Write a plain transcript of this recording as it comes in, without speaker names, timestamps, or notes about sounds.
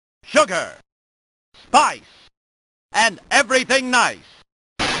sugar, spice, and everything nice.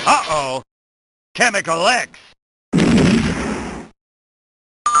 Uh-oh, chemical X.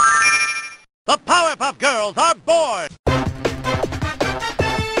 The Powerpuff Girls are born!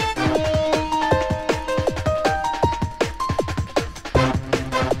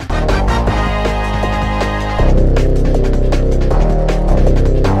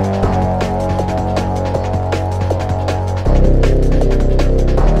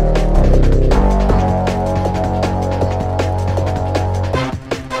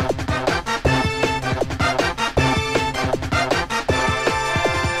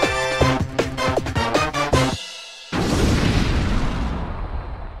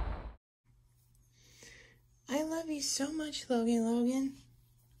 I love you so much, Logan.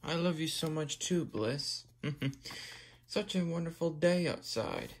 I love you so much too, Bliss. Such a wonderful day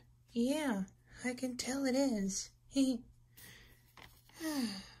outside. Yeah, I can tell it is. Hey,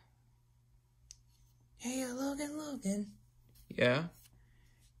 Logan. Yeah?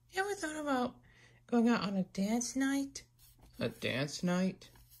 You ever thought about going out on a dance night? A dance night?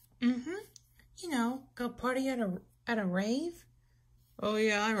 Mm-hmm. You know, go party at a rave? Oh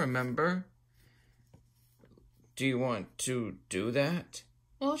yeah, I remember. Do you want to do that?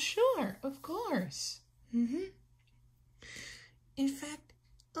 Well, sure, of course. Mm-hmm. In fact,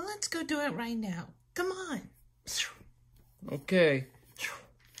 let's go do it right now. Come on. Okay.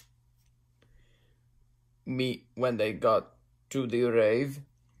 Meet when they got to the rave.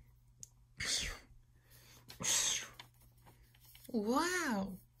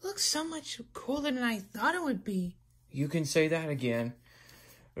 Wow, looks so much cooler than I thought it would be. You can say that again.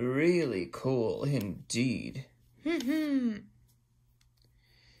 Really cool indeed.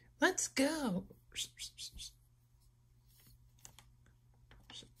 Let's go.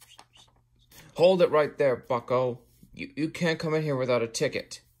 Hold it right there, bucko. You can't come in here without a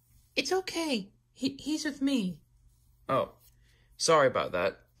ticket. It's okay. He's with me. Oh, sorry about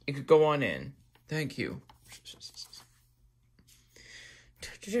that. You could go on in. Thank you.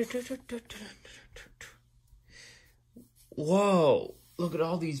 Whoa, look at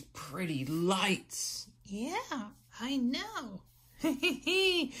all these pretty lights. Yeah, I know.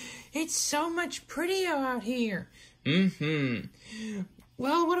 It's so much prettier out here. Well,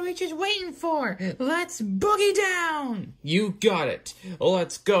 what are we just waiting for? Let's boogie down. You got it.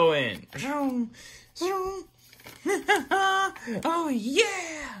 Let's go in. Oh,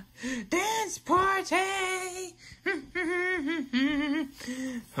 yeah. Dance party.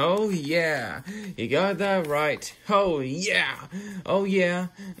 Oh, yeah. You got that right. Oh, yeah. Oh, yeah.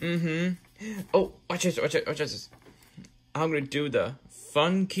 Oh, watch this. I'm gonna do the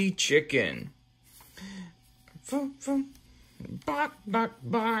funky chicken. Bark, bark,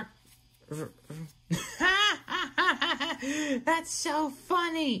 bark. That's so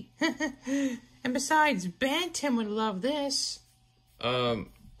funny. And besides, Bantam would love this.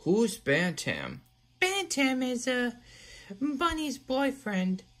 Who's Bantam? Bantam is Bunny's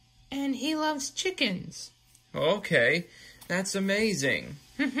boyfriend, and he loves chickens. Okay, that's amazing.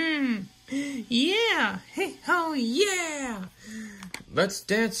 Yeah. Oh, yeah. Let's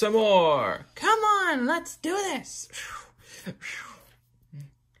dance some more. Come on, let's do this.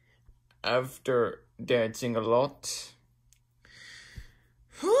 After dancing a lot.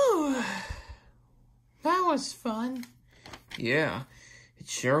 Whew. That was fun. Yeah, it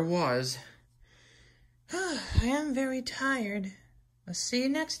sure was. I am very tired. I'll see you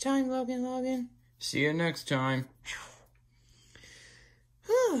next time, Logan. See you next time.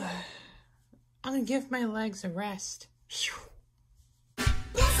 Whew. I'm gonna give my legs a rest.